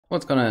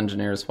What's going on,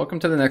 engineers?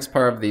 Welcome to the next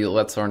part of the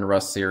Let's Learn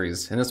Rust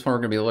series. In this one, we're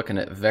going to be looking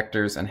at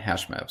vectors and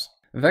hash maps.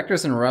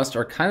 Vectors in Rust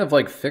are kind of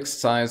like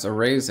fixed size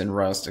arrays in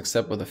Rust,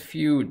 except with a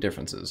few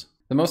differences.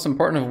 The most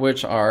important of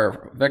which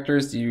are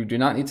vectors, you do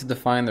not need to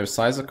define their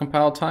size at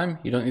compile time,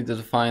 you don't need to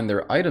define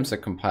their items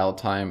at compile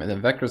time, and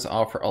then vectors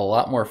offer a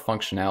lot more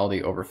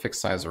functionality over fixed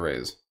size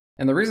arrays.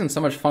 And the reason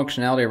so much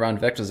functionality around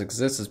vectors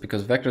exists is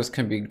because vectors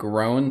can be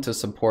grown to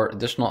support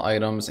additional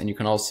items, and you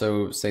can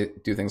also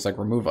do things like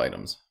remove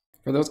items.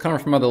 For those coming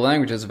from other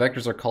languages,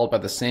 vectors are called by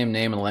the same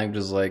name in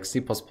languages like C++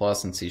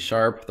 and C#.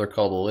 They're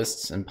called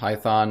lists in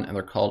Python, and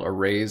they're called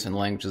arrays in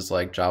languages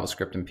like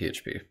JavaScript and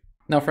PHP.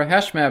 Now for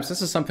hash maps,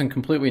 this is something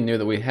completely new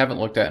that we haven't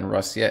looked at in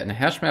Rust yet, and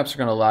hash maps are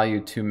going to allow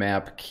you to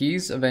map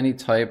keys of any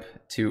type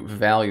to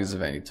values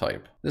of any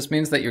type. This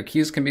means that your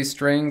keys can be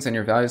strings and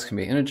your values can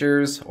be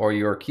integers, or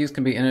your keys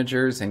can be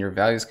integers and your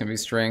values can be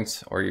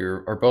strings,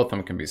 or both of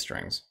them can be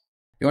strings.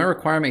 The only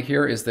requirement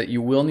here is that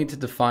you will need to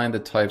define the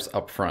types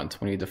up front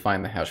when you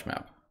define the hash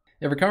map.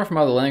 If you're coming from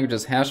other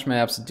languages, hash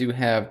maps do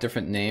have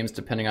different names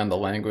depending on the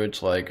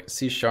language, like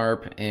C#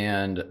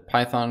 and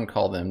Python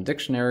call them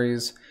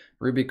dictionaries,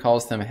 Ruby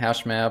calls them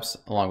hash maps,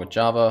 along with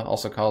Java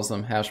also calls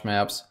them hash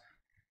maps,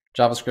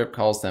 JavaScript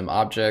calls them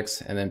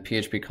objects, and then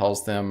PHP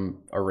calls them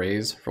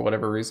arrays for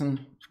whatever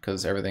reason,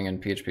 because everything in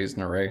PHP is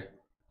an array.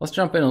 Let's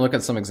jump in and look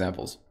at some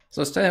examples.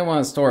 So say I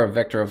want to store a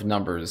vector of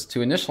numbers. To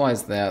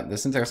initialize that, the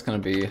syntax is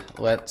going to be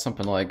let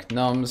something like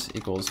nums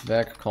equals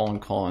vec :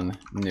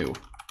 new.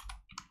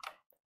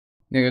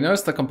 Now you'll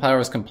notice the compiler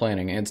is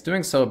complaining, and it's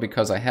doing so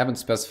because I haven't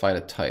specified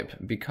a type.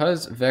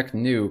 Because vec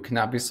new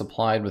cannot be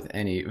supplied with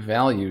any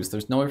values,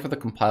 there's no way for the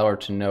compiler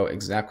to know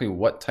exactly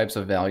what types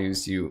of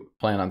values you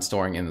plan on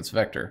storing in this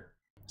vector.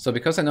 So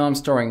because I know I'm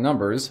storing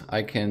numbers,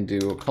 I can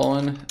do :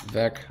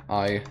 vec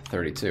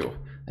I32,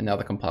 and now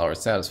the compiler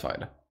is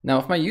satisfied. Now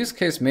if my use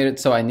case made it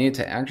so I need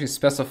to actually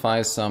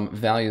specify some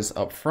values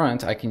up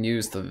front, I can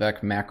use the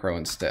vec macro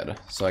instead.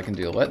 So I can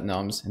do let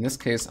nums. In this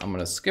case, I'm going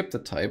to skip the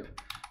type,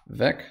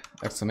 vec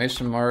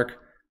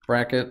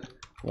bracket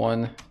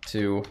 1,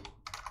 2,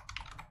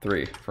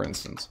 3, for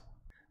instance.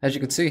 As you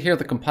can see here,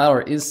 the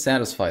compiler is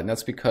satisfied, and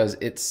that's because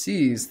it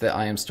sees that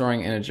I am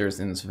storing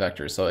integers in this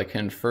vector, so it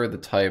can infer the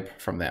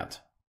type from that.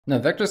 Now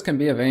vectors can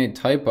be of any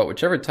type, but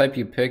whichever type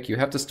you pick, you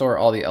have to store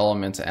all the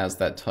elements as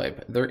that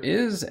type. There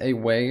is a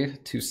way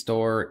to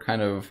store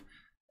kind of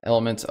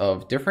elements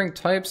of different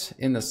types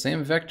in the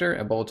same vector,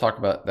 but we'll talk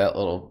about that a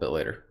little bit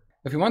later.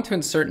 If we want to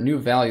insert new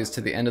values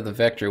to the end of the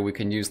vector, we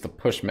can use the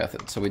push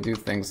method. So we do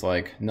things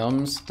like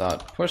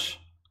nums.push,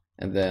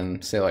 and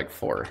then say like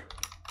 4.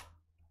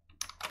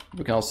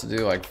 We can also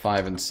do like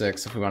 5 and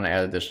 6 if we want to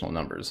add additional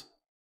numbers.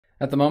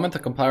 At the moment, the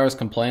compiler is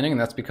complaining,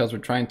 and that's because we're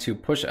trying to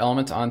push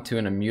elements onto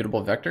an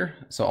immutable vector.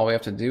 So all we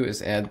have to do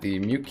is add the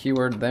mute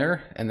keyword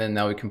there, and then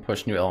now we can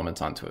push new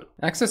elements onto it.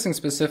 Accessing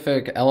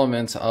specific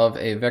elements of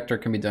a vector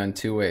can be done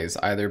two ways,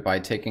 either by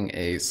taking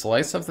a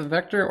slice of the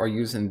vector or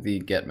using the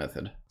get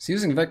method. So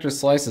using vector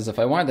slices, if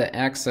I wanted to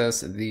access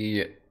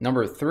the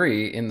number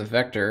 3 in the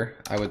vector,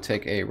 I would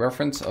take a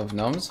reference of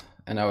nums,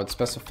 and I would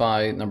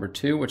specify number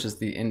 2, which is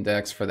the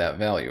index for that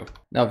value.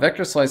 Now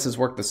vector slices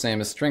work the same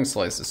as string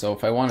slices, so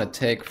if I want to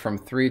take from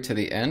 3 to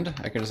the end,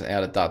 I can just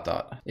add a dot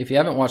dot. If you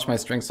haven't watched my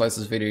string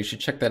slices video, you should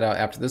check that out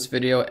after this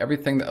video.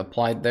 Everything that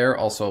applied there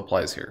also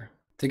applies here.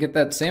 To get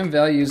that same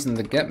value using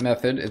the get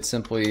method, it's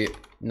simply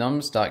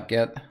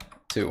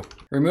nums.get2.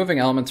 Removing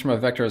elements from a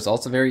vector is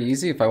also very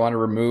easy. If I want to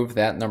remove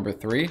that number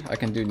 3, I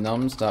can do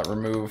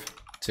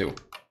nums.remove2.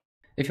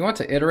 If you want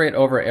to iterate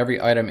over every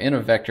item in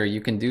a vector,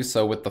 you can do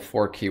so with the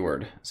for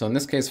keyword. So in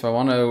this case, if I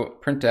want to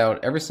print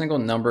out every single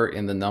number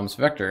in the nums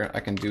vector,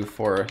 I can do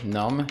for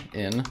num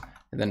in,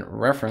 and then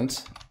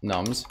reference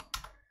nums,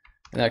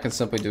 and I can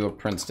simply do a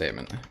print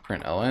statement,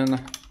 print ln,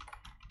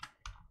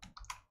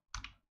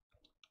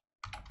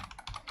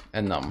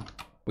 and num.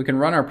 We can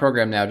run our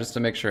program now just to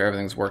make sure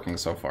everything's working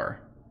so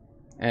far.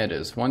 And it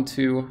is 1,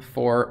 2,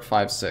 4,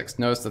 5, 6.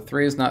 Notice the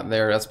 3 is not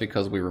there, that's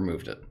because we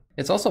removed it.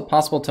 It's also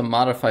possible to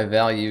modify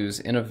values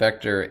in a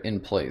vector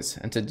in place.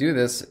 And to do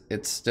this,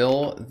 it's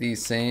still the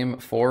same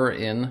for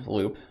in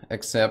loop,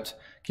 except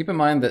keep in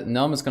mind that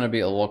num is going to be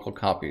a local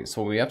copy.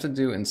 So what we have to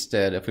do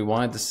instead, if we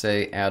wanted to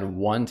say add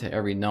 1 to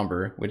every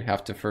number, we'd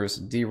have to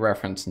first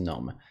dereference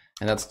num.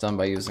 And that's done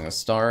by using a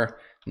star,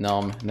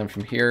 num, and then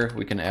from here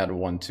we can add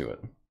 1 to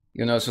it.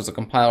 You'll notice there's a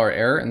compiler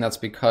error, and that's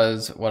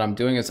because what I'm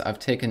doing is I've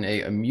taken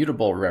a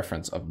immutable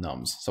reference of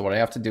nums. So what I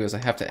have to do is I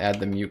have to add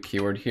the mute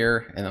keyword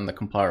here, and then the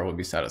compiler will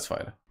be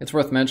satisfied. It's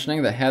worth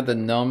mentioning that had the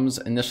nums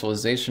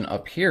initialization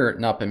up here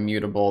not been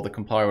mutable, the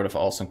compiler would have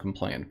also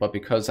complained. But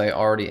because I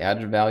already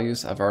added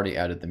values, I've already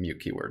added the mute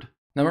keyword.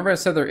 Now remember I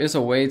said there is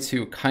a way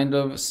to kind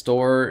of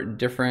store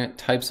different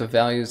types of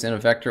values in a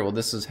vector. Well,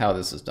 this is how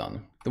this is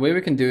done. The way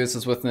we can do this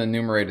is with an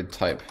enumerated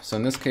type. So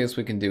in this case,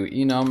 we can do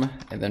enum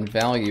and then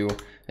value.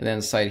 And then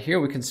inside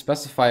here, we can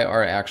specify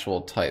our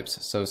actual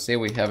types. So say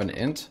we have an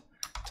int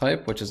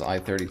type, which is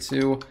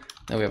I32.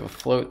 Then we have a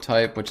float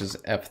type, which is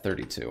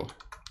F32.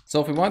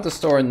 So if we want to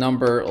store a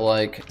number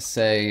like,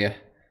 say,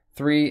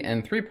 3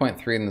 and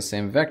 3.3 in the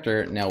same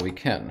vector, now we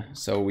can.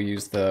 So we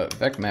use the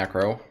vec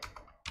macro.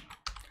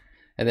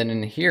 And then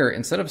in here,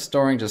 instead of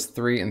storing just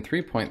 3 and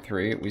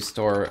 3.3, we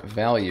store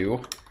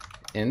value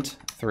int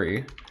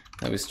 3.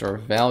 Then we store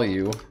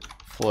value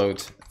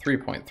float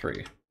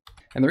 3.3.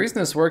 And the reason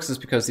this works is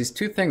because these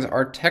two things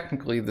are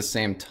technically the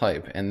same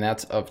type, and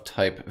that's of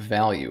type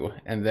value.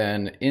 And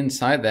then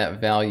inside that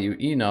value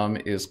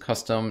enum is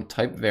custom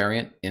type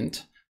variant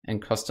int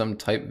and custom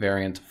type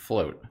variant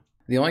float.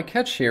 The only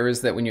catch here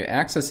is that when you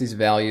access these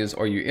values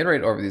or you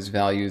iterate over these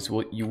values,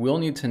 you will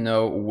need to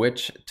know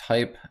which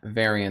type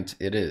variant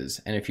it is.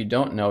 And if you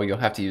don't know, you'll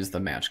have to use the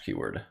match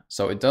keyword.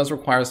 So it does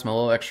require some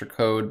little extra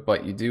code,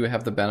 but you do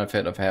have the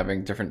benefit of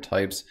having different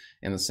types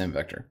in the same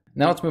vector.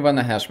 Now let's move on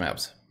to hash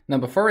maps. Now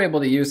before we're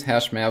able to use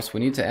hash maps, we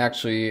need to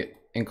actually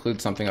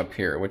include something up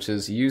here, which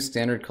is use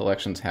standard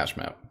collections hash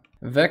map.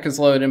 Vec is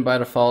loaded in by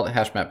default,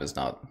 hash map is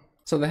not.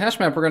 So the hash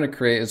map we're going to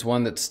create is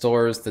one that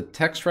stores the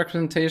text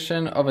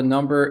representation of a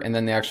number and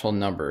then the actual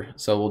number.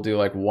 So we'll do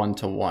like 1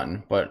 to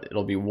 1, but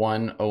it'll be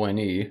 1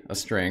 ONE, a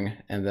string,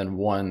 and then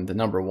 1, the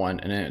number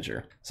 1, an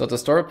integer. So to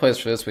store a place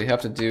for this, we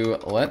have to do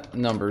let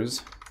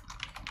numbers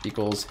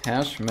equals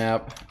hash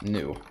map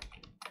new.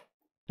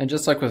 And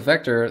just like with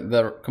vector,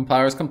 the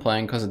compiler is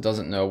complaining because it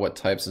doesn't know what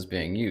types is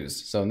being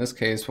used. So in this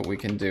case, what we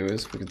can do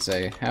is we can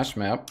say hash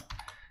map,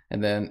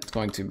 and then it's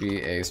going to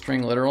be a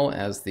string literal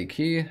as the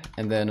key,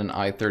 and then an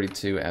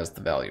i32 as the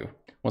value.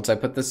 Once I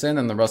put this in,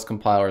 then the Rust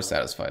compiler is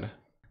satisfied.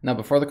 Now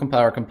before the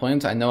compiler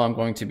complains, I know I'm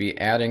going to be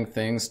adding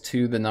things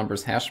to the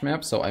numbers hash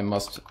map, so I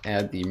must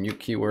add the mute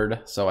keyword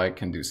so I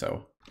can do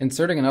so.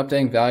 Inserting and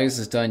updating values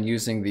is done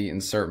using the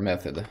insert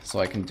method. So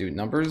I can do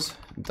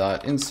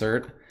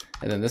numbers.insert,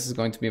 and then this is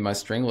going to be my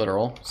string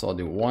literal, so I'll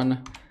do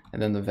 1,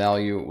 and then the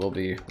value will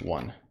be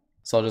 1.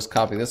 So I'll just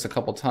copy this a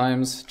couple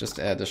times, just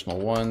to add additional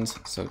ones,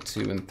 so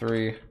 2 and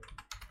 3,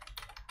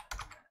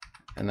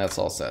 and that's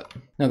all set.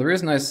 Now the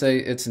reason I say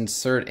it's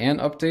insert and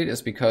update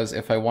is because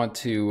if I want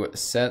to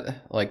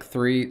set like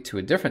 3 to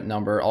a different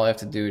number, all I have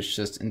to do is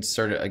just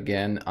insert it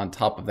again on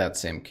top of that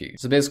same key.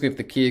 So basically if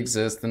the key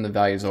exists, then the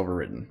value is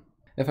overridden.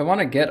 If I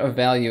want to get a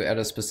value at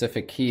a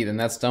specific key, then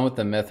that's done with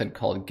the method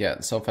called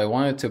get. So if I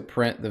wanted to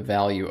print the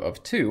value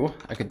of 2,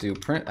 I could do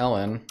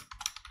println.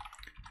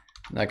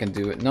 And I can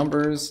do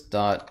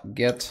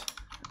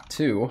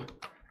numbers.get2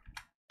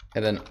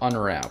 and then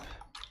unwrap.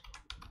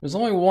 There's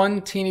only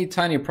one teeny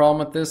tiny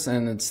problem with this,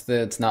 and it's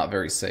that it's not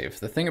very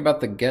safe. The thing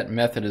about the get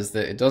method is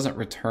that it doesn't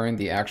return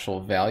the actual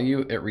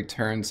value, it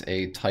returns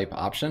a type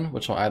option,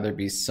 which will either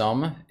be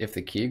some if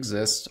the key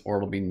exists, or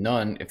it'll be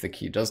none if the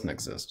key doesn't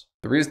exist.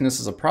 The reason this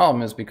is a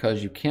problem is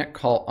because you can't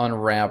call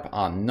unwrap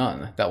on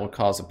none. That will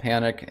cause a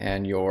panic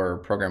and your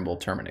program will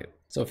terminate.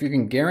 So if you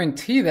can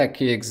guarantee that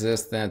key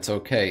exists, then it's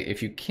okay.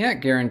 If you can't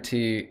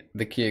guarantee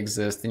the key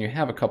exists, then you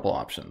have a couple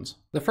options.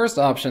 The first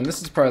option, this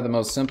is probably the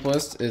most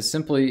simplest, is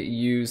simply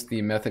use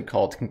the method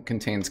called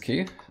contains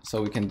key.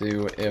 So we can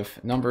do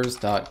if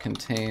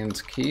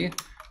numbers.contains key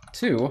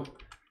 2,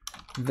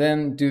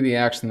 then do the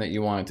action that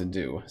you want it to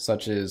do,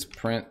 such as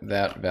print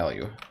that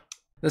value.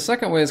 The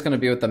second way is going to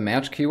be with the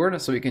match keyword.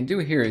 So what you can do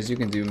here is you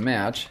can do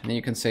match, and then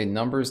you can say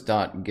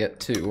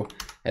numbers.get2.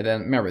 And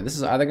then remember, this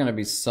is either going to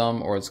be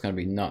some or it's going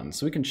to be none.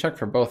 So we can check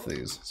for both of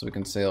these. So we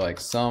can say like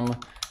some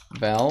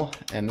val.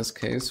 In this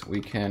case, we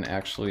can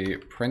actually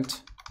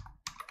print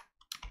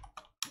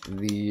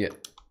the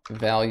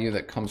value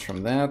that comes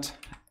from that.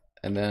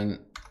 And then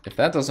if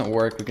that doesn't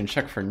work, we can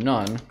check for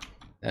none.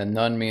 And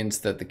none means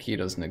that the key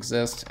doesn't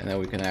exist. And then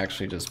we can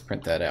actually just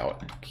print that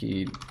out.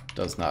 Key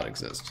does not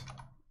exist.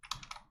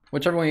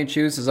 Whichever one you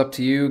choose is up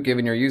to you,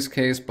 given your use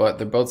case, but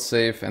they're both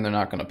safe and they're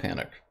not going to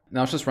panic.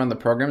 Now let's just run the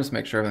program to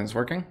make sure everything's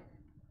working.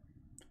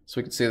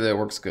 So we can see that it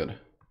works good.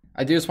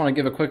 I do just want to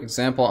give a quick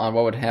example on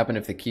what would happen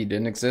if the key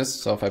didn't exist.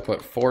 So if I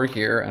put 4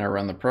 here and I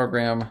run the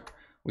program,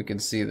 we can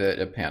see that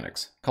it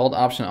panics. Called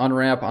option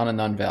unwrap on a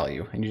none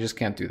value, and you just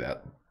can't do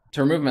that.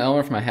 To remove an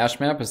element from a hash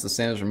map is the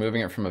same as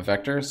removing it from a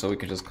vector, so we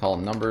can just call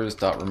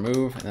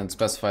numbers.remove and then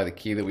specify the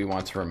key that we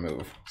want to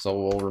remove. So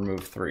we'll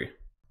remove 3.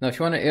 Now if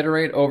you want to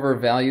iterate over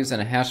values in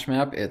a hash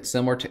map, it's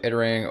similar to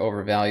iterating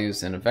over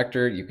values in a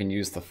vector. You can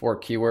use the for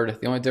keyword.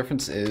 The only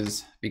difference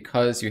is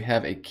because you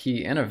have a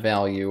key and a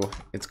value,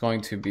 it's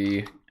going to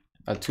be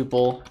a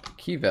tuple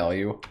key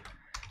value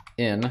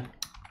in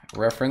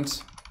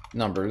reference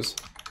numbers.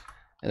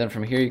 And then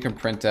from here you can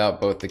print out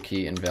both the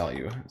key and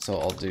value. So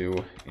I'll do,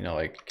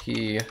 like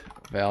key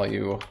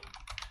value.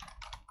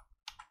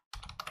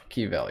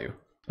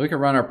 We can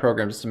run our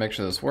program just to make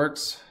sure this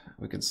works.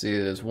 We can see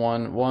it as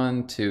 1,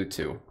 1, 2,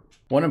 2.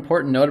 One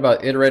important note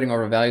about iterating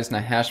over values in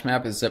a hash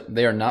map is that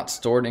they are not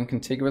stored in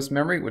contiguous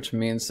memory, which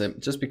means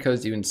that just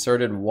because you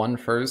inserted 1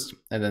 first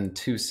and then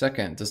 2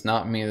 second does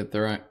not mean that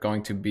they're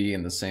going to be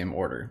in the same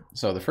order.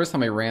 So the first time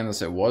we ran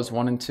this, it was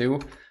 1 and 2,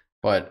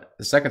 but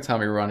the second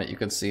time we run it, you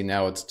can see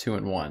now it's 2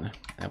 and 1.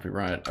 And if we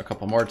run it a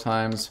couple more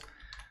times,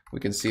 we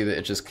can see that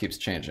it just keeps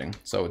changing.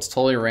 So it's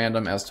totally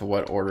random as to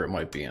what order it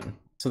might be in.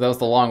 So that was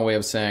the long way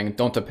of saying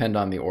don't depend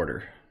on the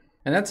order.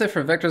 And that's it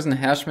for vectors and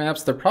hash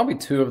maps. They're probably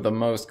two of the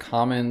most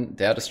common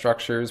data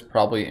structures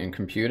probably in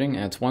computing,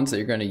 and it's ones that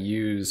you're going to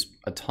use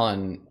a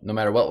ton no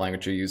matter what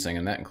language you're using,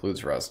 and that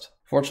includes Rust.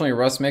 Fortunately,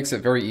 Rust makes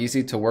it very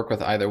easy to work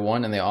with either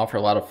one, and they offer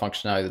a lot of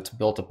functionality that's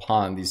built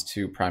upon these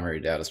two primary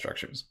data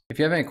structures. If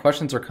you have any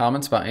questions or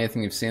comments about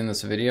anything you've seen in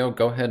this video,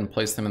 go ahead and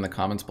place them in the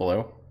comments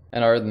below.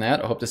 And other than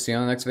that, I hope to see you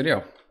on the next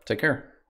video. Take care.